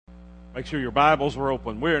Make sure your Bibles are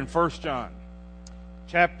open. We're in 1 John,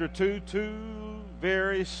 chapter 2, two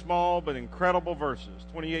very small but incredible verses,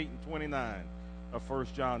 28 and 29 of 1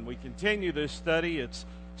 John. We continue this study. It's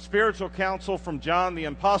spiritual counsel from John the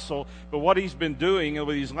Apostle, but what he's been doing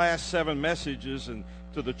over these last 7 messages and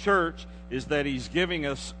to the church is that he's giving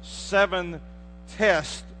us 7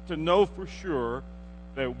 tests to know for sure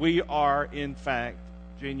that we are, in fact,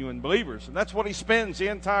 genuine believers. And that's what he spends the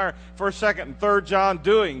entire 1st, 2nd, and 3rd John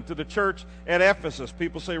doing to the church at Ephesus.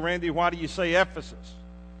 People say, Randy, why do you say Ephesus?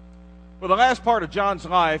 Well, the last part of John's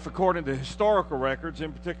life, according to historical records,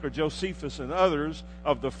 in particular Josephus and others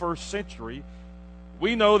of the 1st century,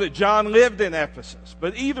 we know that John lived in Ephesus.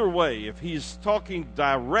 But either way, if he's talking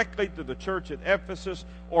directly to the church at Ephesus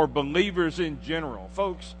or believers in general,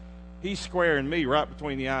 folks, he's squaring me right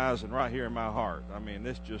between the eyes and right here in my heart. I mean,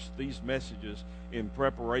 these messages in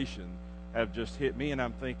preparation have just hit me, and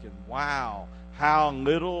I'm thinking, wow, how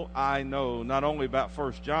little I know, not only about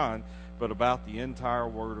 1 John, but about the entire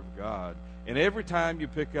Word of God. And every time you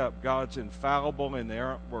pick up God's infallible,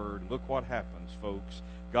 inerrant Word, look what happens, folks.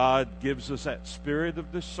 God gives us that spirit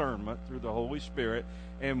of discernment through the Holy Spirit,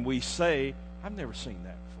 and we say, I've never seen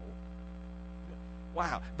that before.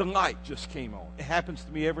 Wow, the light just came on. It happens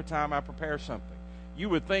to me every time I prepare something. You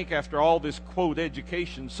would think after all this, quote,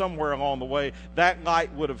 education, somewhere along the way, that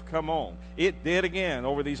light would have come on. It did again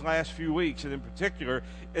over these last few weeks, and in particular,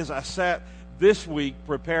 as I sat this week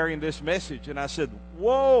preparing this message, and I said,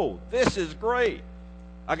 whoa, this is great.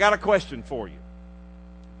 I got a question for you.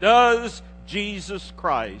 Does Jesus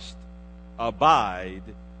Christ abide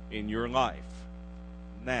in your life?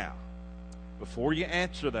 Now, before you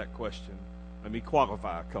answer that question, let me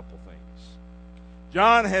qualify a couple things.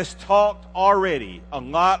 John has talked already a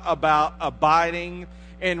lot about abiding,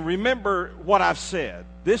 and remember what I've said.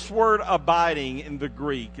 This word abiding in the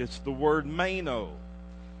Greek, it's the word meno.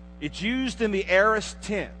 It's used in the aorist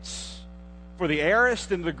tense. For the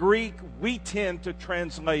aorist in the Greek, we tend to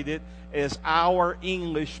translate it as our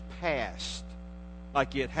English past,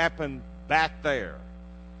 like it happened back there.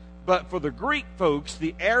 But for the Greek folks,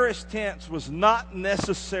 the aorist tense was not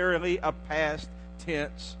necessarily a past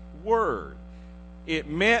tense word. It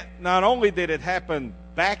meant not only did it happen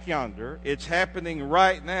back yonder, it's happening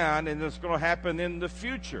right now, and it's going to happen in the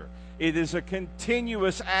future. It is a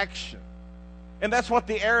continuous action. And that's what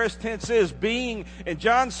the aorist tense is, being, and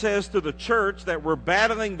John says to the church that we're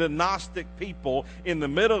battling the Gnostic people in the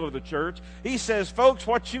middle of the church, he says, folks,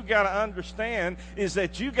 what you got to understand is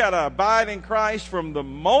that you got to abide in Christ from the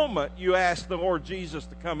moment you ask the Lord Jesus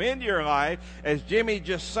to come into your life, as Jimmy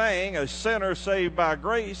just sang, a sinner saved by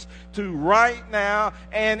grace, to right now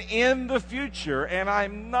and in the future. And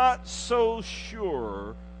I'm not so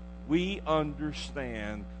sure we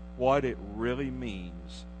understand what it really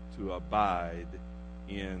means to abide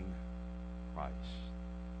in Christ.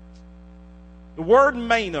 The word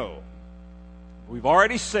meno, we've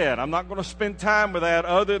already said, I'm not going to spend time with that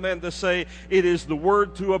other than to say it is the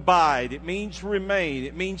word to abide. It means to remain.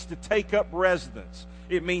 It means to take up residence.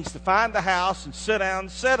 It means to find a house and sit down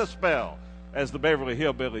and set a spell, as the Beverly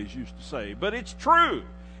Hillbillies used to say. But it's true.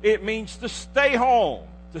 It means to stay home,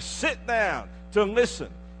 to sit down, to listen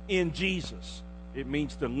in Jesus. It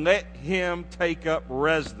means to let Him take up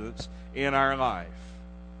residence in our life.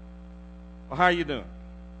 Well, how are you doing?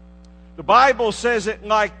 The Bible says it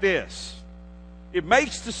like this. It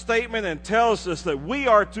makes the statement and tells us that we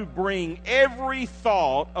are to bring every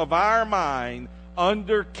thought of our mind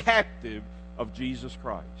under captive of Jesus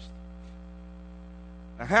Christ.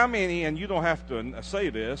 Now, how many, and you don't have to say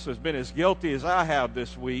this, has been as guilty as I have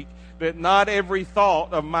this week, that not every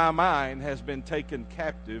thought of my mind has been taken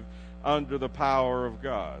captive under the power of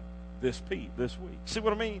God this week. See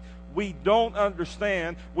what I mean? We don't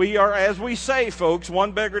understand. We are, as we say, folks,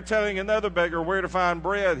 one beggar telling another beggar where to find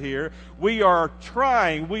bread here. We are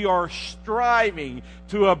striving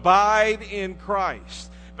to abide in Christ.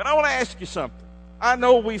 But I want to ask you something. I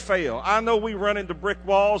know we fail. I know we run into brick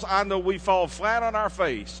walls. I know we fall flat on our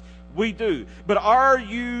face. We do. But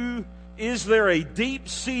is there a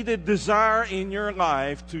deep-seated desire in your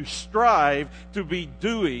life to strive to be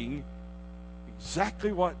doing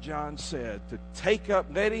exactly what John said, to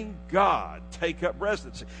letting God take up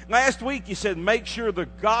residency? Last week he said, make sure the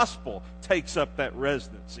gospel takes up that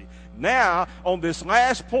residency. Now, on this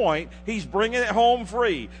last point, he's bringing it home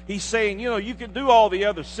free. He's saying, you can do all the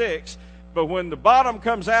other 6, but when the bottom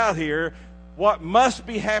comes out here, what must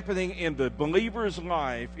be happening in the believer's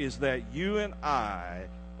life is that you and I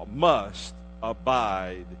must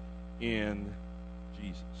abide in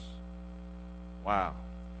Jesus. Wow.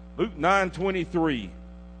 Luke 9:23.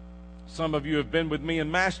 Some of you have been with me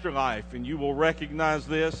in Master Life, and you will recognize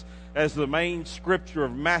this. as the main scripture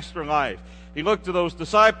of Master Life. He looked to those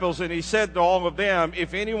disciples and he said to all of them,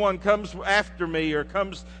 if anyone comes after me or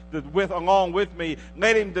comes along with me,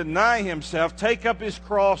 let him deny himself, take up his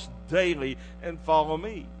cross daily, and follow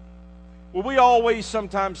me. Well, we always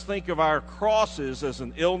sometimes think of our crosses as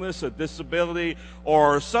an illness, a disability,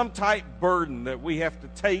 or some type burden that we have to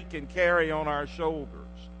take and carry on our shoulders.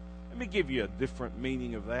 Let me give you a different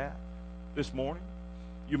meaning of that this morning.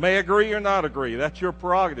 You may agree or not agree. That's your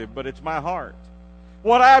prerogative, but it's my heart.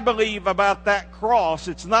 What I believe about that cross,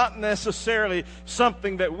 it's not necessarily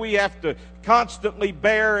something that we have to constantly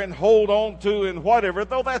bear and hold on to and whatever,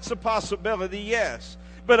 though that's a possibility, yes.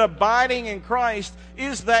 But abiding in Christ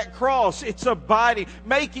is that cross. It's abiding,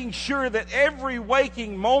 making sure that every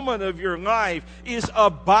waking moment of your life is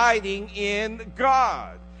abiding in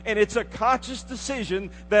God. And it's a conscious decision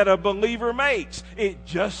that a believer makes. It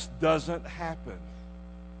just doesn't happen.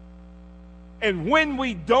 And when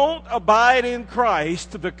we don't abide in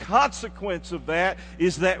Christ, the consequence of that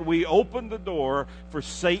is that we open the door for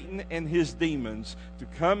Satan and his demons to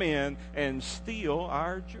come in and steal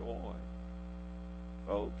our joy.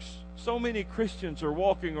 Folks, so many Christians are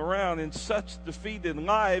walking around in such defeated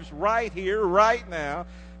lives right here, right now,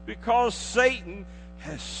 because Satan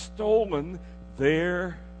has stolen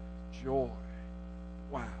their joy.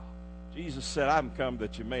 Wow. Jesus said, I'm come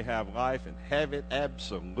that you may have life and have it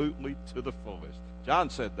absolutely to the fullest. John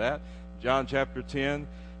said that. John chapter 10,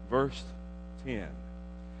 verse 10.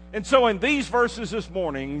 And so in these verses this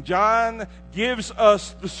morning, John gives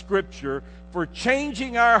us the scripture for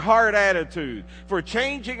changing our heart attitude, for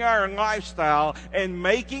changing our lifestyle, and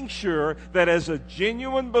making sure that as a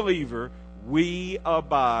genuine believer, we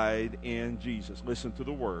abide in Jesus. Listen to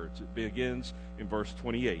the words. It begins in verse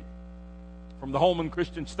 28. From the Holman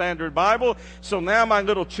Christian Standard Bible. So now, my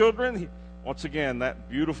little children, once again, that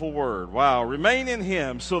beautiful word. Wow. Remain in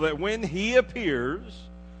him so that when he appears,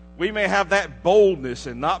 we may have that boldness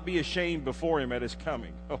and not be ashamed before him at his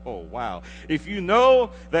coming. Oh, wow. If you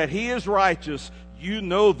know that he is righteous, you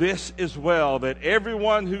know this as well, that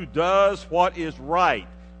everyone who does what is right,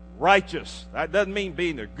 righteous, that doesn't mean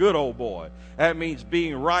being a good old boy. That means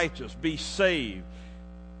being righteous, be saved.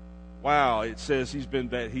 Wow, it says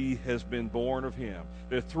that he has been born of him.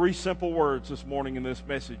 There are three simple words this morning in this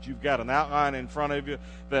message. You've got an outline in front of you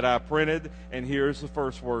that I printed, and here's the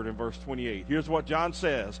first word in verse 28. Here's what John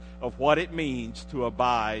says of what it means to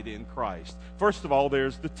abide in Christ. First of all,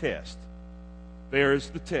 there's the test. There's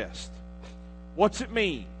the test. What's it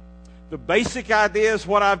mean? The basic idea is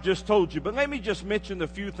what I've just told you, but let me just mention a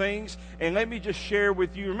few things, and let me just share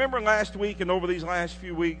with you. Remember last week and over these last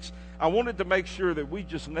few weeks, I wanted to make sure that we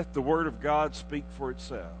just let the Word of God speak for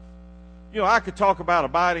itself. You know, I could talk about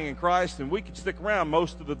abiding in Christ, and we could stick around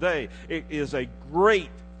most of the day. It is a great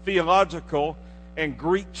theological and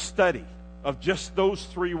Greek study of just those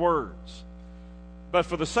three words. But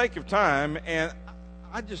for the sake of time, and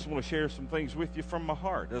I just want to share some things with you from my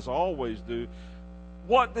heart, as I always do.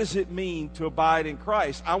 What does it mean to abide in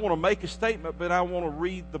Christ? I want to make a statement, but I want to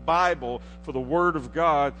read the Bible for the Word of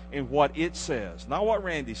God and what it says. Not what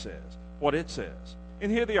Randy says, what it says.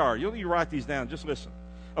 And here they are. You'll need to write these down. Just listen.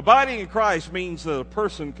 Abiding in Christ means that a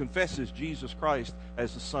person confesses Jesus Christ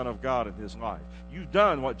as the Son of God in his life. You've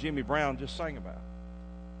done what Jimmy Brown just sang about.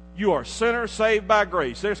 You are a sinner saved by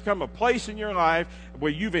grace. There's come a place in your life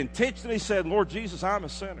where you've intentionally said, Lord Jesus, I'm a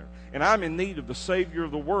sinner, and I'm in need of the Savior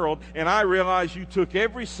of the world, and I realize you took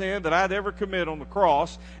every sin that I'd ever commit on the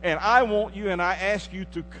cross, and I want you and I ask you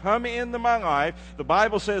to come into my life. The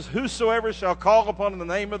Bible says, whosoever shall call upon the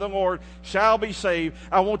name of the Lord shall be saved.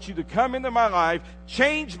 I want you to come into my life,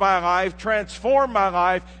 change my life, transform my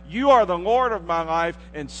life. You are the Lord of my life,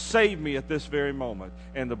 and save me at this very moment.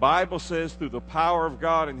 And the Bible says, through the power of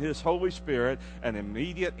God and His Holy Spirit, an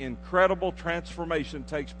immediate, incredible transformation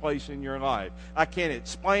takes place in your life. I can't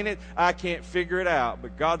explain it. I can't figure it out.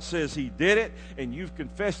 But God says He did it, and you've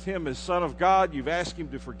confessed Him as Son of God. You've asked Him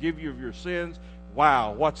to forgive you of your sins.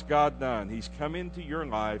 Wow, what's God done? He's come into your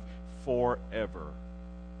life forever,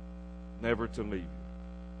 never to leave you.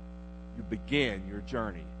 You began your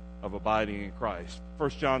journey of abiding in Christ. 1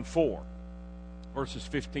 John 4. Verses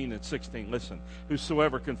 15 and 16, listen.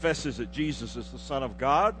 Whosoever confesses that Jesus is the Son of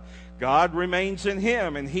God, God remains in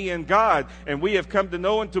him, and he in God. And we have come to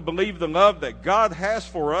know and to believe the love that God has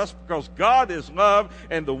for us, because God is love,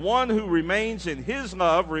 and the one who remains in his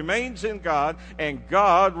love remains in God, and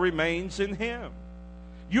God remains in him.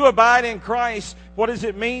 You abide in Christ. What does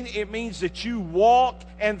it mean? It means that you walk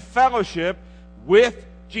and fellowship with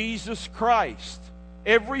Jesus Christ.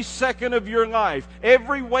 Every second of your life,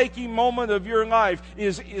 every waking moment of your life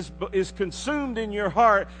is consumed in your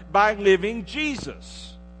heart by living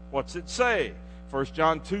Jesus. What's it say? 1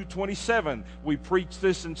 John 2:27. We preached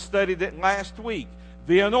this and studied it last week.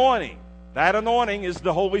 The anointing. That anointing is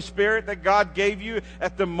the Holy Spirit that God gave you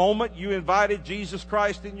at the moment you invited Jesus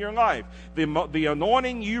Christ in your life. The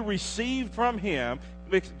anointing you received from Him,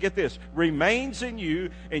 get this, remains in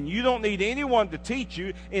you, and you don't need anyone to teach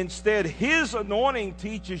you. Instead, His anointing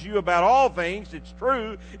teaches you about all things. It's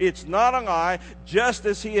true. It's not a lie. Just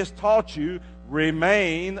as He has taught you,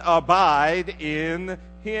 remain, abide in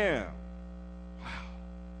Him. Wow.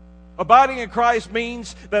 Abiding in Christ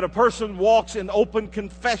means that a person walks in open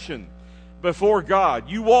confession before God.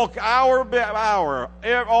 You walk hour by hour,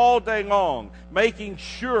 all day long, making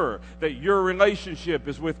sure that your relationship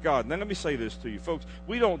is with God. Now let me say this to you, folks.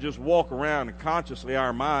 We don't just walk around and consciously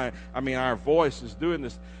our voice is doing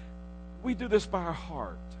this. We do this by our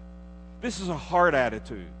heart. This is a heart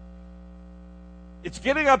attitude. It's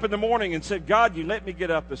getting up in the morning and said, God, you let me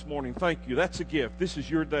get up this morning. Thank you. That's a gift. This is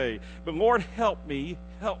your day. But Lord, help me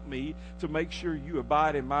to make sure you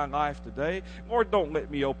abide in my life today. Lord, don't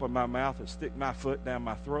let me open my mouth and stick my foot down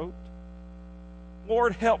my throat.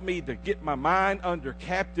 Lord, help me to get my mind under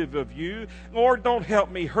captive of you. Lord, don't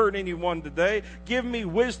help me hurt anyone today. Give me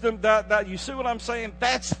wisdom. You see what I'm saying?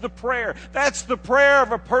 That's the prayer. That's the prayer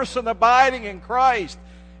of a person abiding in Christ.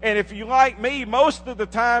 And if you like me, most of the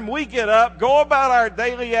time we get up, go about our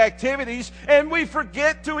daily activities, and we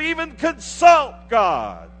forget to even consult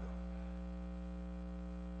God.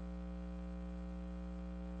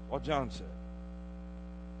 What John said.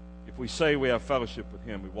 If we say we have fellowship with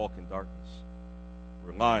Him, we walk in darkness.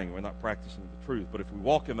 We're lying. We're not practicing the truth. But if we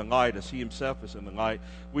walk in the light as He Himself is in the light,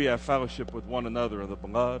 we have fellowship with one another, and the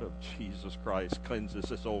blood of Jesus Christ cleanses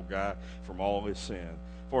this old guy from all his sin.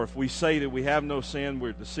 For if we say that we have no sin,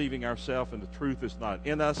 we're deceiving ourselves, and the truth is not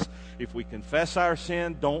in us. If we confess our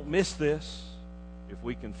sin, don't miss this. If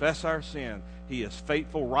we confess our sin, He is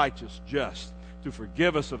faithful, righteous, just to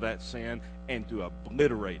forgive us of that sin and to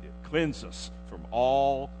obliterate it, cleanse us from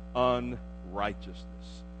all unrighteousness.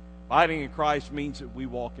 Abiding in Christ means that we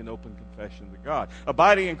walk in open confession to God.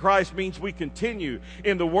 Abiding in Christ means we continue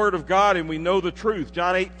in the Word of God and we know the truth.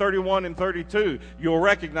 John 8:31 and 32. You'll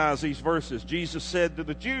recognize these verses. Jesus said to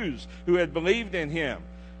the Jews who had believed in Him,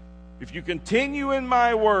 if you continue in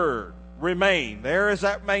my Word, remain. There is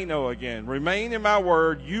that meno again. Remain in my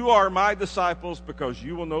Word. You are my disciples because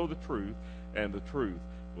you will know the truth, and the truth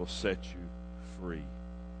will set you free.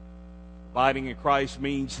 Abiding in Christ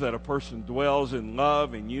means that a person dwells in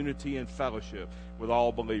love and unity and fellowship with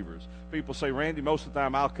all believers. People say, Randy, most of the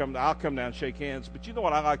time I'll come down and shake hands, but you know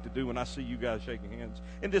what I like to do when I see you guys shaking hands?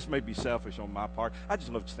 And this may be selfish on my part. I just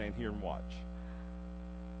love to stand here and watch.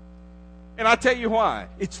 And I tell you why.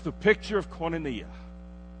 It's the picture of koinonia,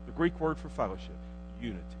 the Greek word for fellowship,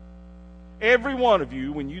 unity. Every one of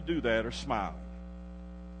you, when you do that, are smiling.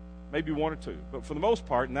 Maybe one or two. But for the most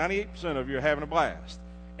part, 98% of you are having a blast.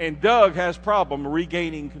 And Doug has problem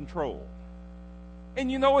regaining control.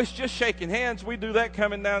 And you know, it's just shaking hands. We do that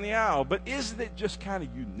coming down the aisle. But isn't it just kind of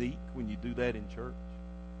unique when you do that in church?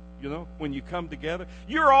 You know, when you come together.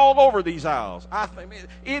 You're all over these aisles. I think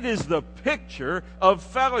it is the picture of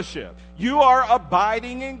fellowship. You are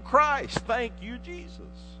abiding in Christ. Thank you, Jesus.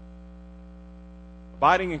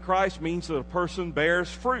 Abiding in Christ means that a person bears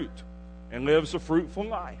fruit and lives a fruitful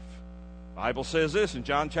life. The Bible says this in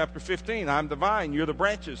John chapter 15, I'm the vine, you're the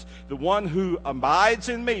branches. The one who abides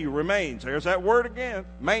in me remains. There's that word again,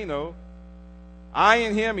 meno. I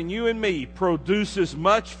in him and you in me produces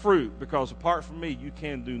much fruit, because apart from me you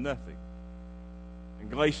can do nothing. In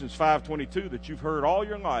Galatians 5:22 that you've heard all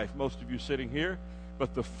your life, most of you sitting here,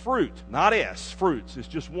 but the fruit, not S, fruits, is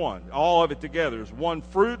just one. All of it together is one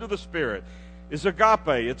fruit of the Spirit. Is agape,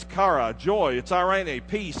 it's chara, joy, it's irene,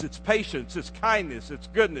 peace, it's patience, it's kindness, it's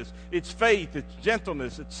goodness, it's faith, it's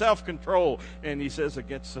gentleness, it's self-control. And he says,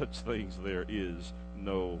 against such things there is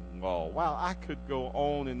no law. Wow, I could go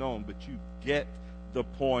on and on, but you get the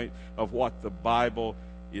point of what the Bible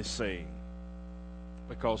is saying.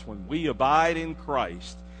 Because when we abide in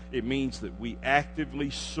Christ, it means that we actively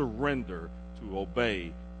surrender to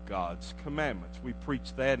obey God's commandments. We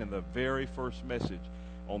preached that in the very first message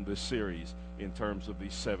on this series in terms of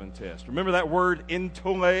these 7 tests. Remember that word,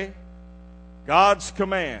 entole? God's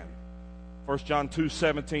command. 1 John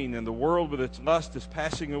 2:17, and the world with its lust is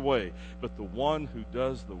passing away, but the one who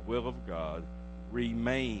does the will of God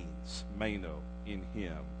remains, meno, in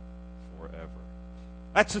him forever.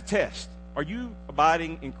 That's a test. Are you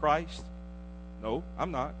abiding in Christ? No,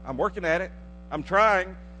 I'm not. I'm working at it. I'm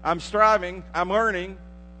trying. I'm striving. I'm learning.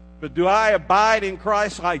 But do I abide in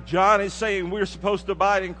Christ like John is saying we're supposed to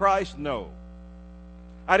abide in Christ? No.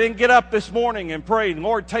 I didn't get up this morning and pray,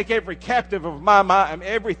 Lord, take every captive of my mind,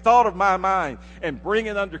 every thought of my mind, and bring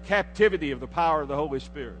it under captivity of the power of the Holy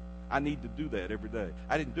Spirit. I need to do that every day.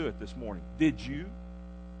 I didn't do it this morning. Did you?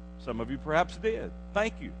 Some of you perhaps did.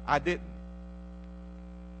 Thank you. I didn't.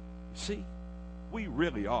 See, we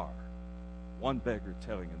really are one beggar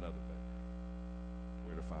telling another beggar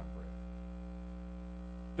where to find bread.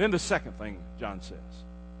 Then the second thing John says.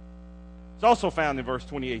 It's also found in verse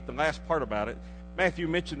 28, the last part about it. Matthew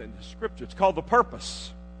mentioned it in the scripture. It's called the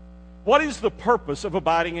purpose. What is the purpose of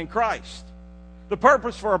abiding in Christ? The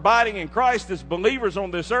purpose for abiding in Christ as believers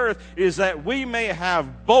on this earth is that we may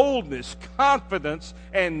have boldness, confidence,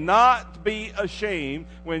 and not be ashamed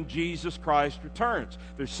when Jesus Christ returns.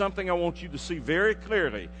 There's something I want you to see very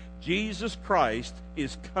clearly. Jesus Christ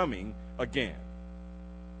is coming again.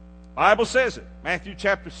 The Bible says it. Matthew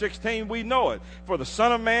chapter 16, we know it. For the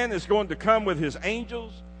Son of Man is going to come with his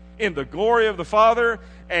angels in the glory of the Father,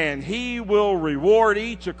 and he will reward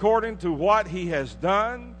each according to what he has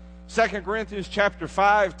done. 2 Corinthians chapter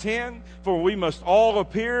 5:10, for we must all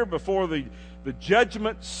appear before the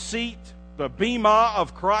judgment seat, the bema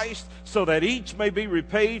of Christ, so that each may be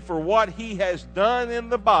repaid for what he has done in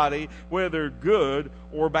the body, whether good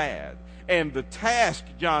or bad. And the task,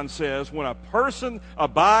 John says, when a person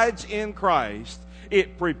abides in Christ,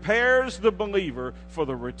 it prepares the believer for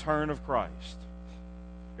the return of Christ.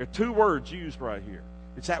 There are two words used right here.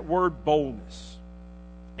 It's that word boldness.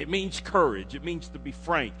 It means courage. It means to be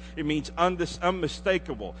frank. It means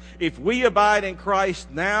unmistakable. If we abide in Christ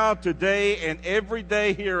now, today, and every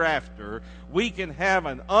day hereafter, we can have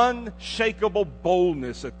an unshakable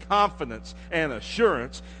boldness, a confidence, and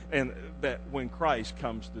assurance, and that when Christ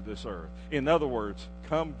comes to this earth. In other words,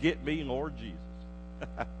 come get me, Lord Jesus.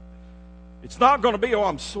 It's not going to be, oh,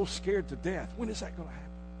 I'm so scared to death. When is that going to happen?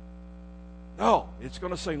 No, it's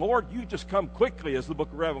going to say, Lord, you just come quickly, as the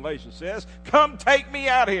book of Revelation says. Come take me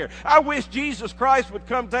out of here. I wish Jesus Christ would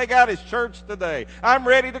come take out his church today. I'm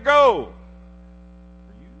ready to go.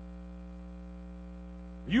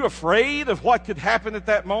 Are you afraid of what could happen at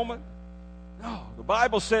that moment? No. The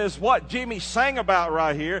Bible says what Jimmy sang about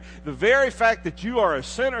right here, the very fact that you are a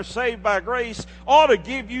sinner saved by grace ought to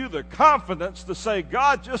give you the confidence to say,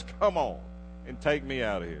 God, just come on and take me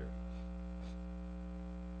out of here.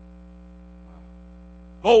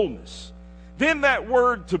 Boldness. Then that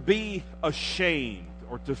word to be ashamed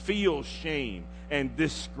or to feel shame and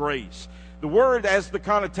disgrace. The word as the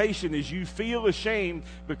connotation is you feel ashamed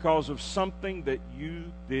because of something that you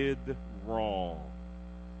did wrong.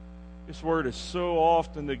 This word is so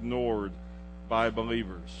often ignored by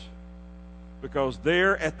believers because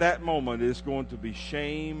there at that moment is going to be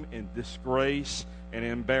shame and disgrace and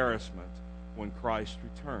embarrassment when Christ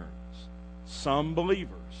returns. Some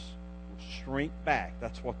believers shrink back.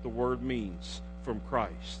 That's what the word means, from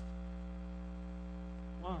Christ.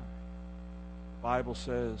 Why? The Bible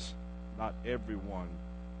says, not everyone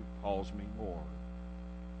who calls me Lord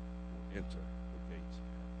will enter the gates of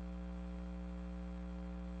heaven.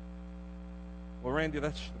 Well, Randy,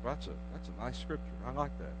 that's a nice scripture. I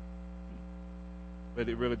like that. But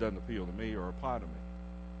it really doesn't appeal to me or apply to me.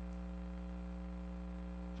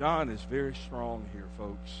 John is very strong here,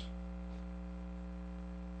 folks.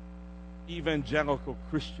 Evangelical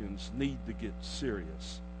Christians need to get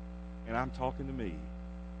serious. And I'm talking to me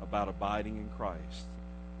about abiding in Christ.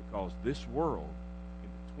 Because this world,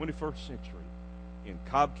 in the 21st century, in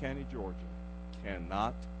Cobb County, Georgia,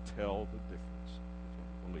 cannot tell the difference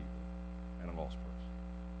between a believer and a lost person.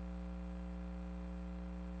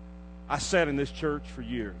 I sat in this church for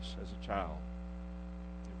years as a child.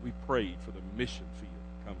 We prayed for the mission field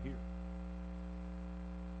to come here.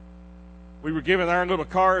 We were given our little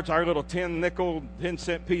cards, our little 10-nickel,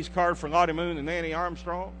 10-cent piece card for Lottie Moon and Annie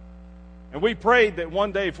Armstrong. And we prayed that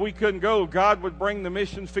one day if we couldn't go, God would bring the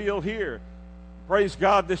mission field here. Praise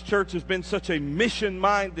God, this church has been such a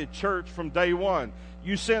mission-minded church from day one.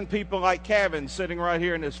 You send people like Kevin sitting right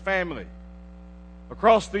here and his family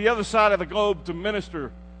across the other side of the globe to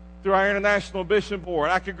minister through our International Mission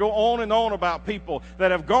Board. I could go on and on about people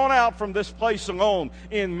that have gone out from this place alone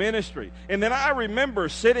in ministry. And then I remember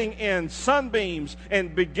sitting in sunbeams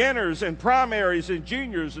and beginners and primaries and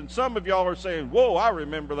juniors, and some of y'all are saying, whoa, I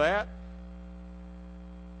remember that.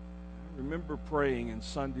 I remember praying in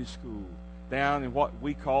Sunday school down in what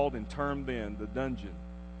we called and termed then the dungeon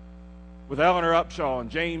with Eleanor Upshaw and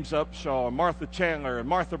James Upshaw and Martha Chandler and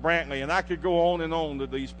Martha Brantley, and I could go on to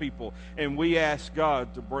these people, and we asked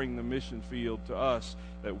God to bring the mission field to us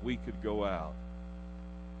that we could go out.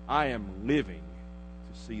 I am living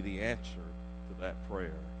to see the answer to that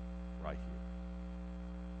prayer right here.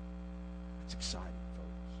 It's exciting,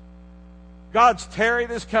 folks. God's tarried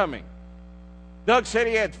his coming. Doug said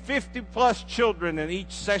he had 50-plus children in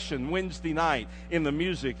each session Wednesday night in the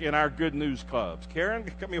music in our Good News clubs.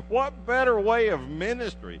 Karen, I mean, what better way of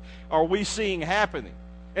ministry are we seeing happening?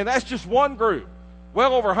 And that's just one group.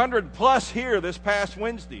 Well over 100-plus here this past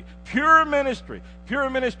Wednesday. Pure ministry, pure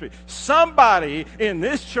ministry. Somebody in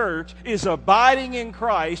this church is abiding in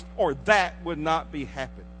Christ, or that would not be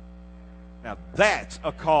happening. Now, that's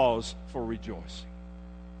a cause for rejoicing.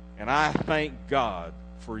 And I thank God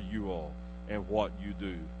for you all and what you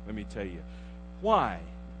do. Let me tell you. Why?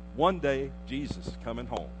 One day, Jesus is coming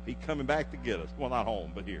home. He's coming back to get us. Well, not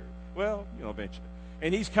home, but here. Well, eventually.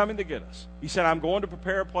 And he's coming to get us. He said, I'm going to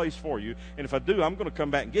prepare a place for you. And if I do, I'm going to come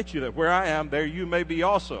back and get you. That where I am, there you may be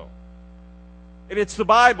also. And it's the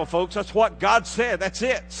Bible, folks. That's what God said. That's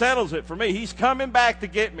it. Settles it for me. He's coming back to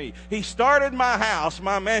get me. He started my house,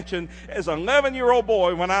 my mansion, as an 11-year-old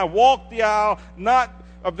boy when I walked the aisle, not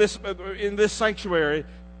of this in this sanctuary.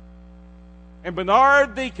 And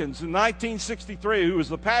Bernard Deacons in 1963, who was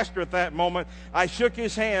the pastor at that moment, I shook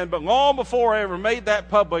his hand, but long before I ever made that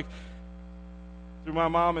public, through my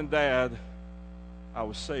mom and dad, I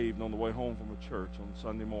was saved on the way home from a church on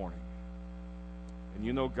Sunday morning.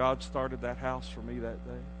 And God started that house for me that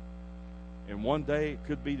day. And one day, it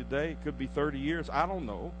could be today, it could be 30 years, I don't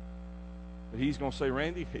know. But he's going to say,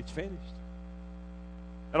 Randy, it's finished.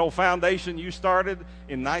 That old foundation you started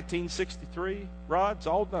in 1963, Rod, it's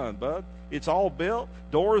all done, bud. It's all built.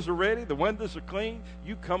 Doors are ready. The windows are clean.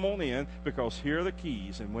 You come on in, because here are the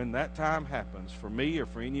keys. And when that time happens, for me or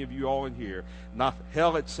for any of you all in here, not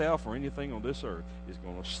hell itself or anything on this earth is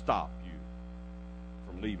going to stop you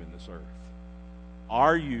from leaving this earth.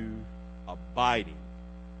 Are you abiding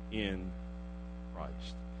in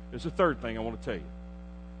Christ? There's a third thing I want to tell you.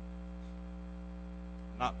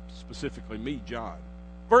 Not specifically me, John.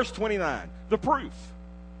 Verse 29, the proof.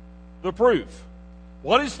 The proof.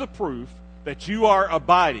 What is the proof that you are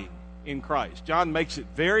abiding in Christ? John makes it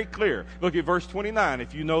very clear. Look at verse 29.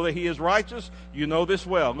 If you know that he is righteous, you know this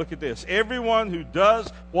well. Look at this. Everyone who does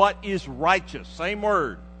what is righteous, same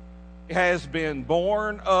word, has been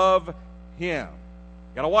born of him.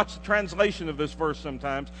 You got to watch the translation of this verse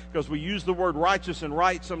sometimes, because we use the word righteous and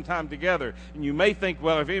right sometime together. And you may think,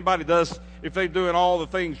 well, if they're doing all the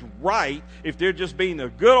things right, if they're just being a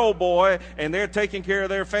good old boy and they're taking care of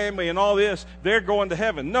their family and all this, they're going to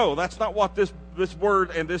heaven. No, that's not what this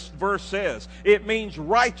word and this verse says. It means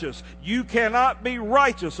righteous. You cannot be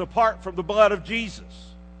righteous apart from the blood of Jesus.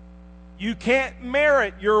 You can't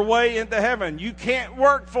merit your way into heaven. You can't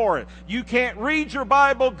work for it. You can't read your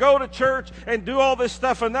Bible, go to church, and do all this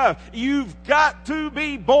stuff enough. You've got to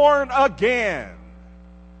be born again.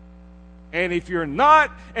 And if you're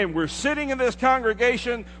not, and we're sitting in this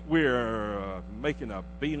congregation, we're making a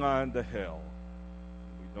beeline to hell.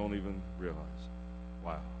 We don't even realize it.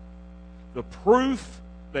 Wow. The proof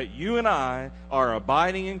that you and I are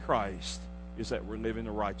abiding in Christ is that we're living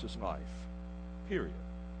a righteous life. Period.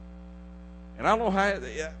 And I don't know how,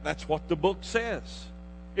 that's what the book says.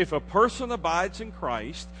 If a person abides in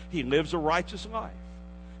Christ, he lives a righteous life.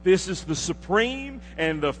 This is the supreme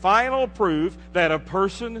and the final proof that a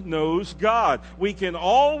person knows God. We can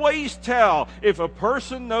always tell if a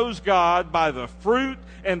person knows God by the fruit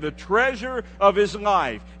and the treasure of his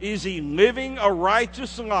life. Is he living a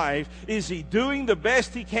righteous life? Is he doing the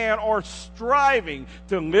best he can, or striving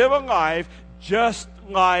to live a life just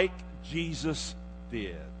like Jesus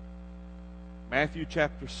did? Matthew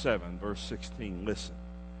chapter 7, verse 16. Listen.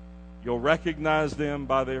 You'll recognize them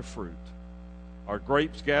by their fruit. Are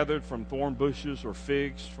grapes gathered from thorn bushes, or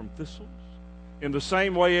figs from thistles? In the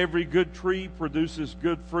same way, every good tree produces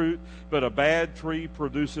good fruit, but a bad tree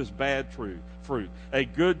produces bad fruit. A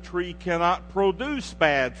good tree cannot produce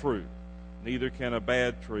bad fruit. Neither can a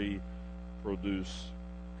bad tree produce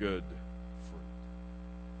good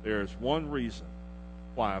fruit. There is one reason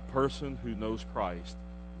why a person who knows Christ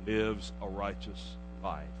lives a righteous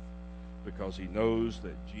life, because he knows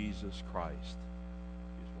that Jesus Christ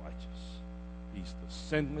is righteous. He's the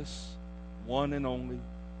sinless, one and only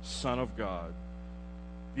Son of God,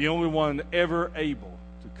 the only one ever able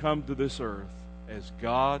to come to this earth as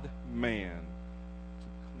God-man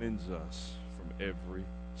to cleanse us from every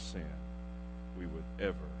sin we would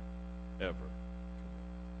ever commit.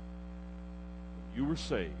 When you were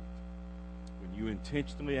saved, when you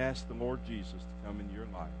intentionally asked the Lord Jesus to come into your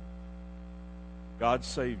life, God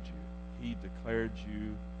saved you. He declared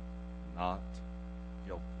you not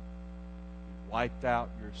guilty. He wiped out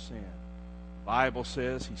your sin. The Bible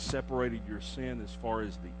says he separated your sin as far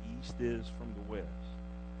as the east is from the west.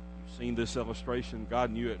 You've seen this illustration.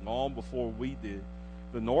 God knew it long before we did.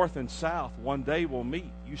 the north and south one day will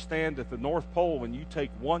meet. You stand at the North Pole and you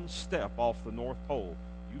take one step off the North Pole,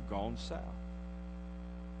 you've gone south.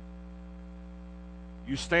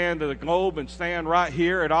 You stand at the globe and stand right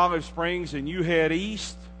here at Olive Springs and you head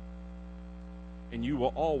east, and you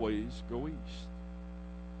will always go east.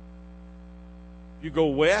 You go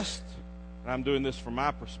west, and I'm doing this from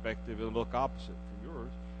my perspective, it'll look opposite from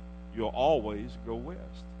yours. You'll always go west.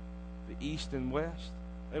 The east and west,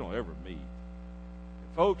 they don't ever meet.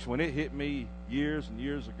 And folks, when it hit me years and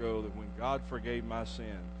years ago that when God forgave my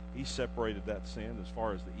sin, He separated that sin as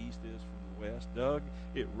far as the east is from the west, Doug,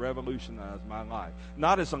 it revolutionized my life.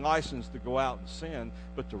 Not as a license to go out and sin,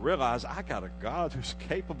 but to realize I got a God who's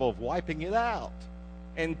capable of wiping it out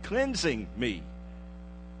and cleansing me.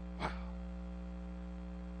 Wow. Has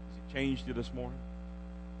He changed you this morning?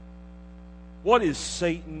 What is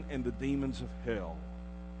Satan and the demons of hell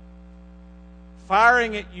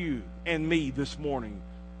firing at you and me this morning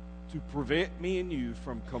to prevent me and you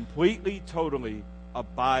from completely, totally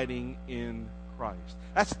abiding in Christ?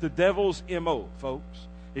 That's the devil's MO, folks.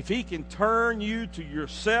 If he can turn you to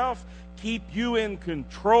yourself, keep you in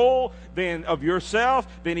control of yourself,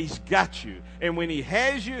 then he's got you. And when he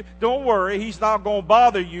has you, don't worry, he's not going to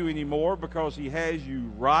bother you anymore because he has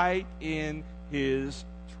you right in his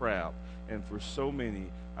trap. And for so many,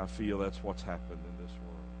 I feel that's what's happened in this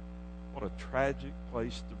world. What a tragic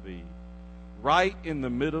place to be. Right in the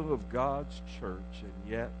middle of God's church, and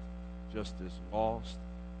yet just as lost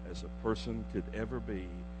as a person could ever be.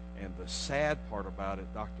 And the sad part about it,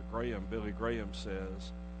 Billy Graham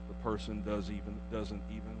says, the person doesn't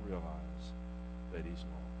even realize that he's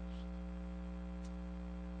lost.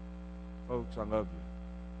 Folks, I love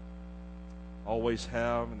you. Always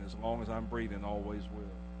have, and as long as I'm breathing, always will.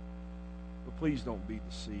 But please don't be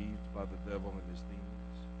deceived by the devil and his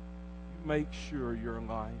demons. You make sure your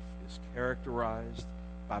life is characterized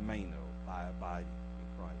by meno, by abiding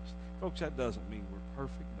in Christ. Folks, that doesn't mean we're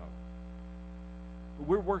perfect, no. But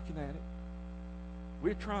we're working at it.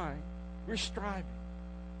 We're trying. We're striving.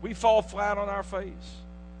 We fall flat on our face.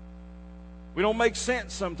 We don't make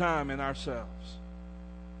sense sometime in ourselves.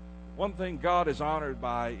 One thing God is honored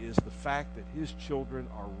by is the fact that His children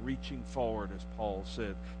are reaching forward, as Paul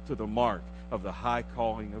said, to the mark of the high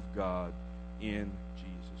calling of God in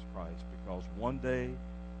Jesus Christ. Because one day,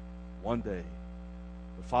 the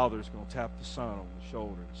Father is going to tap the Son on the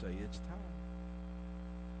shoulder and say, it's time.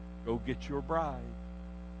 Go get your bride.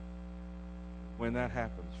 When that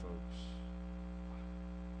happens, folks,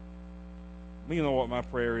 you know what my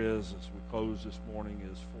prayer is as we close this morning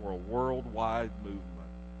is for a worldwide movement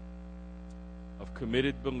of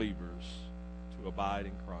committed believers to abide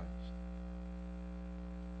in Christ.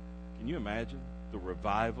 Can you imagine the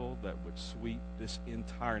revival that would sweep this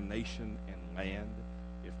entire nation and land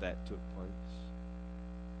if that took place?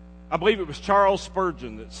 I believe it was Charles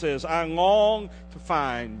Spurgeon that says, I long to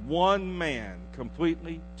find one man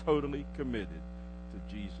completely, totally committed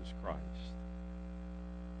to Jesus Christ.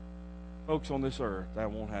 Folks, on this earth, that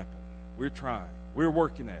won't happen. We're trying. We're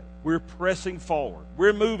working at it. We're pressing forward.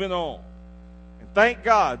 We're moving on. And thank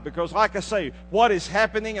God, because like I say, what is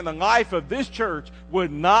happening in the life of this church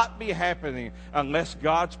would not be happening unless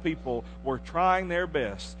God's people were trying their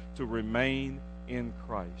best to remain in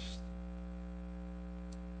Christ.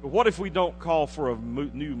 But what if we don't call for a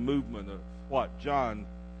new movement of what John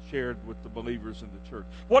shared with the believers in the church?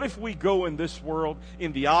 What if we go in this world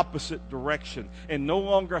in the opposite direction and no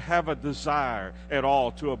longer have a desire at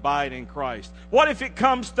all to abide in Christ? What if it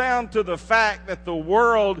comes down to the fact that the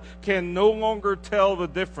world can no longer tell the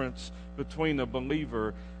difference between a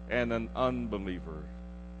believer and an unbeliever?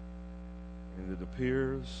 And it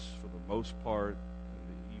appears, for the most part,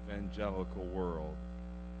 in the evangelical world,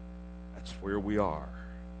 that's where we are.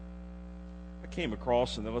 I came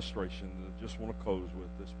across an illustration that I just want to close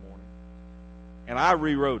with this morning. And I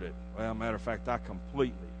rewrote it. Well, matter of fact, I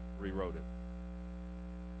completely rewrote it.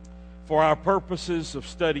 For our purposes of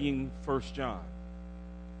studying 1 John.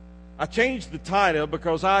 I changed the title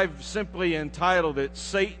because I've simply entitled it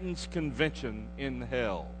Satan's Convention in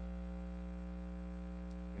Hell.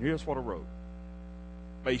 And here's what I wrote,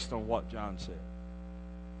 based on what John said.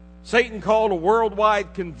 Satan called a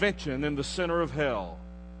worldwide convention in the center of hell.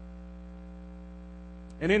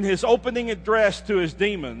 And in his opening address to his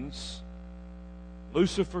demons,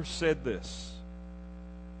 Lucifer said this: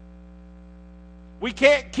 we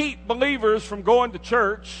can't keep believers from going to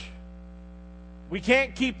church. We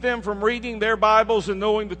can't keep them from reading their Bibles and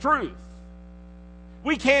knowing the truth.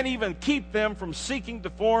 We can't even keep them from seeking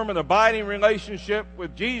to form an abiding relationship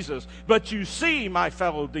with Jesus. But you see, my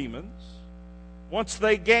fellow demons, Once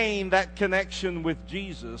they gain that connection with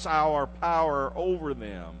Jesus, our power over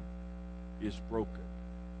them is broken.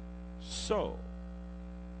 So,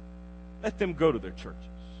 let them go to their churches.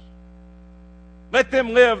 Let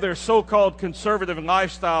them live their so-called conservative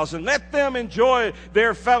lifestyles, and let them enjoy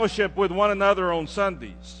their fellowship with one another on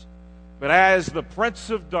Sundays. But as the prince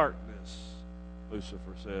of darkness,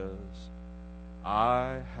 Lucifer says,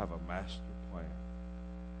 I have a master plan.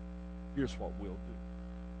 Here's what we'll do.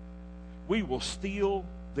 We will steal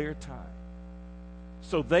their time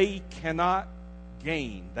so they cannot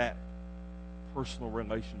gain that personal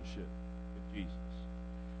relationship with Jesus.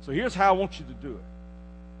 So here's how I want you to do it.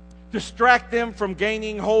 Distract them from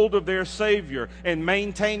gaining hold of their Savior and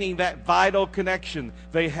maintaining that vital connection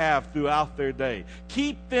they have throughout their day.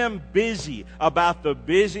 Keep them busy about the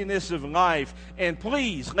busyness of life, and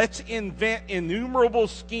please, let's invent innumerable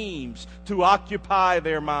schemes to occupy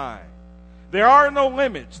their mind. There are no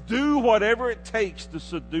limits. Do whatever it takes to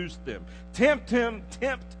seduce them. Tempt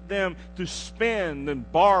them to spend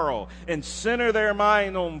and borrow and center their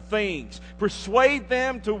mind on things. Persuade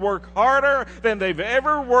them to work harder than they've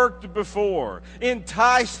ever worked before.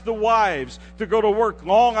 Entice the wives to go to work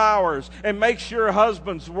long hours and make sure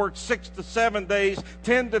husbands work 6 to 7 days,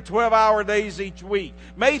 10 to 12-hour days each week.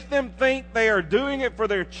 Make them think they are doing it for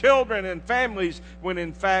their children and families when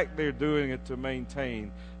in fact they're doing it to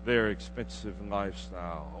maintain their expensive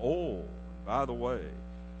lifestyle. Oh, by the way,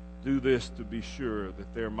 do this to be sure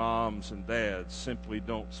that their moms and dads simply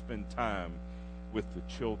don't spend time with the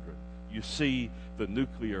children. You see, the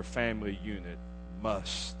nuclear family unit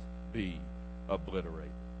must be obliterated.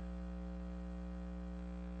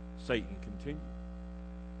 Satan continues.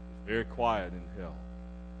 It's very quiet in hell.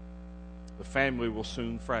 The family will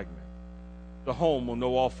soon fragment. The home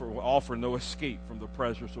will offer no escape from the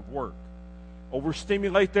pressures of work.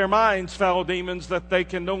 Overstimulate their minds, fellow demons, that they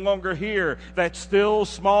can no longer hear that still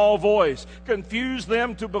small voice. Confuse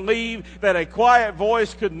them to believe that a quiet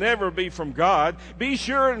voice could never be from God. Be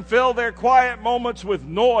sure and fill their quiet moments with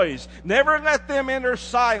noise. Never let them enter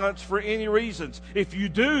silence for any reasons. If you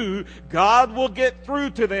do, God will get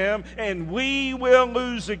through to them and we will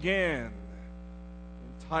lose again.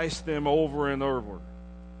 Entice them over and over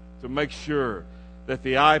to make sure that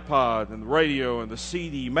the iPod and the radio and the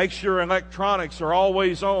CD, make sure electronics are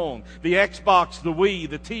always on. The Xbox, the Wii,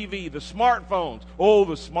 the TV, the smartphones. Oh,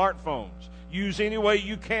 the smartphones. Use any way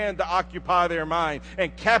you can to occupy their mind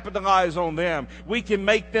and capitalize on them. We can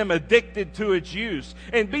make them addicted to its use.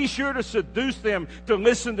 And be sure to seduce them to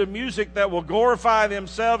listen to music that will glorify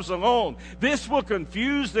themselves alone. This will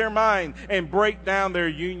confuse their mind and break down their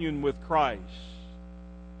union with Christ.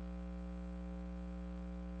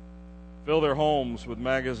 Fill their homes with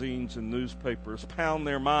magazines and newspapers. Pound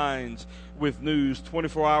their minds with news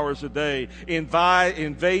 24 hours a day.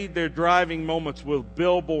 Invade their driving moments with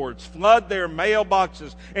billboards. Flood their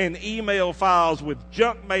mailboxes and email files with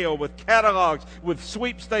junk mail, with catalogs, with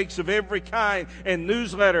sweepstakes of every kind, and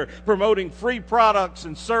newsletter promoting free products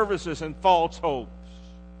and services and false hopes.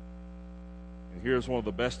 And here's one of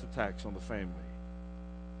the best attacks on the family.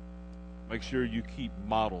 Make sure you keep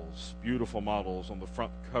models, beautiful models, on the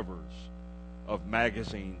front covers of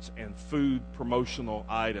magazines and food promotional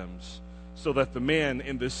items so that the men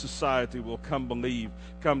in this society will come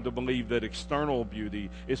to believe that external beauty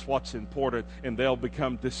is what's important, and they'll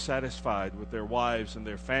become dissatisfied with their wives and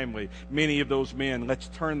their family. Many of those men, let's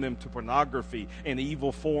turn them to pornography and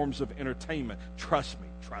evil forms of entertainment. Trust me.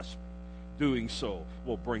 Doing so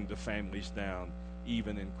will bring the families down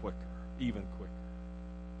even quicker.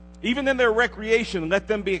 Even in their recreation, let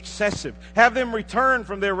them be excessive. Have them return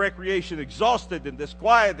from their recreation exhausted and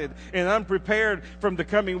disquieted and unprepared from the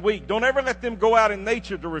coming week. Don't ever let them go out in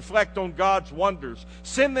nature to reflect on God's wonders.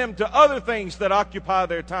 Send them to other things that occupy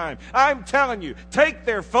their time. I'm telling you, take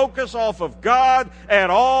their focus off of God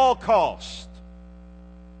at all cost.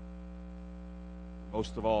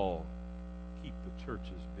 Most of all, keep the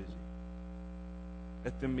churches busy.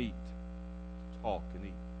 Let them meet, talk, and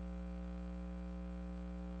eat.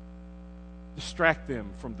 Distract them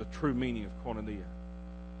from the true meaning of koinonia.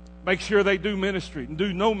 Make sure they do ministry and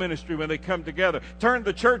do no ministry when they come together. Turn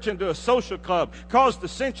the church into a social club. Cause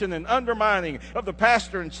dissension and undermining of the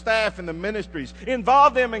pastor and staff in the ministries.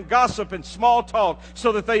 Involve them in gossip and small talk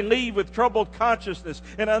so that they leave with troubled consciousness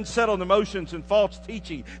and unsettled emotions and false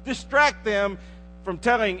teaching. Distract them from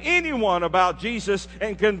telling anyone about Jesus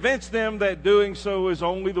and convince them that doing so is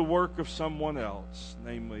only the work of someone else,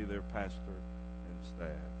 namely their pastor and staff.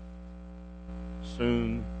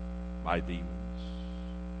 Soon, my demons,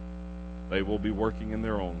 they will be working in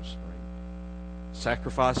their own strength,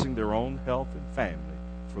 sacrificing their own health and family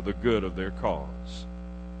for the good of their cause.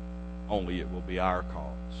 only it will be our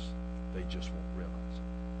cause. They just won't realize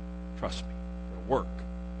it. Trust me, it'll work.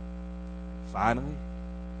 Finally,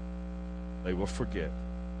 they will forget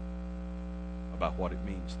about what it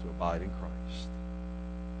means to abide in Christ.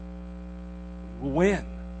 We will win.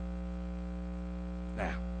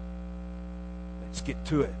 Now, let's get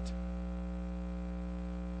to it.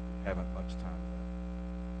 We haven't much time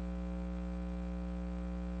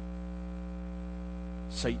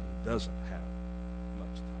left. Satan doesn't have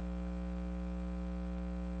much time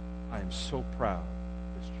left. I am so proud of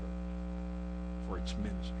this church for its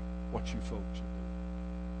ministry, what you folks are doing.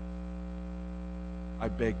 I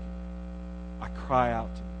beg you. I cry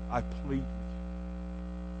out to you. I plead with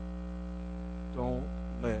you. Don't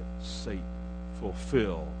let Satan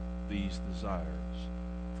fulfill these desires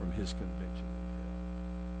from his convention in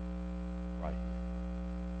hell. Right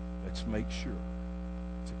here. Let's make sure,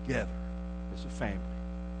 together, as a family,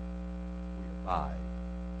 we abide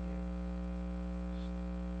in Christ.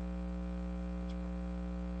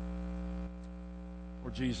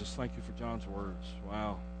 Lord Jesus, thank you for John's words.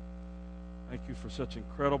 Wow. Thank you for such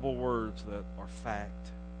incredible words that are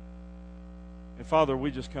fact. And Father,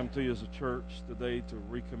 we just come to you as a church today to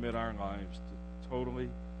recommit our lives to totally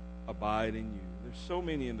abide in you. There's so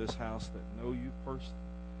many in this house that know you personally.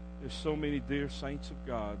 There's so many dear saints of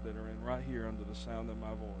God that are in right here under the sound of my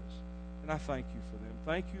voice. And I thank you for them.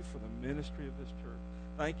 Thank you for the ministry of this church.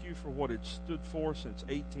 Thank you for what it stood for since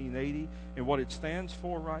 1880 and what it stands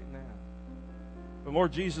for right now. But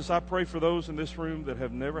Lord Jesus, I pray for those in this room that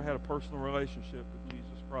have never had a personal relationship with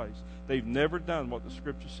Jesus Christ. They've never done what the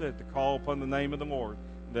Scripture said, to call upon the name of the Lord,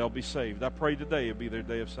 and they'll be saved. I pray today it'll be their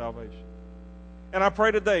day of salvation. And I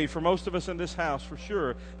pray today for most of us in this house, for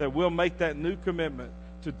sure, that we'll make that new commitment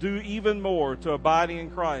to do even more to abiding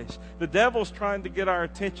in Christ. The devil's trying to get our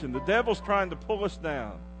attention. The devil's trying to pull us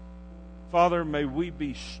down. Father, may we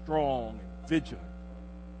be strong and vigilant.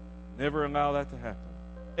 Never allow that to happen,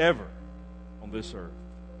 ever, on this earth.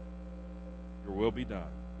 Your will be done.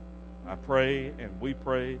 I pray and we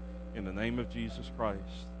pray in the name of Jesus Christ.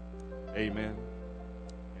 Amen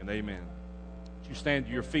and amen. Would you stand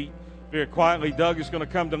to your feet very quietly? Doug is going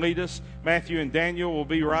to come to lead us. Matthew and Daniel will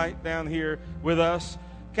be right down here with us.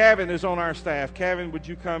 Kevin is on our staff. Kevin, would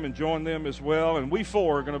you come and join them as well? And we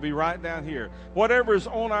four are going to be right down here. Whatever is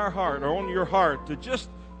on our heart or on your heart to just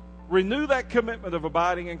renew that commitment of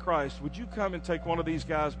abiding in Christ, would you come and take one of these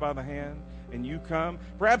guys by the hand? And you come.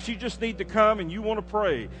 Perhaps you just need to come and you want to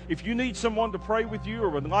pray. If you need someone to pray with you or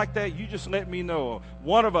would like that, you just let me know.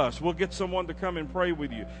 One of us will get someone to come and pray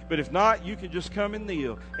with you. But if not, you can just come and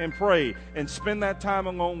kneel and pray and spend that time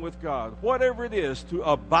alone with God. Whatever it is to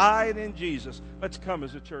abide in Jesus, let's come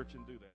as a church and do that.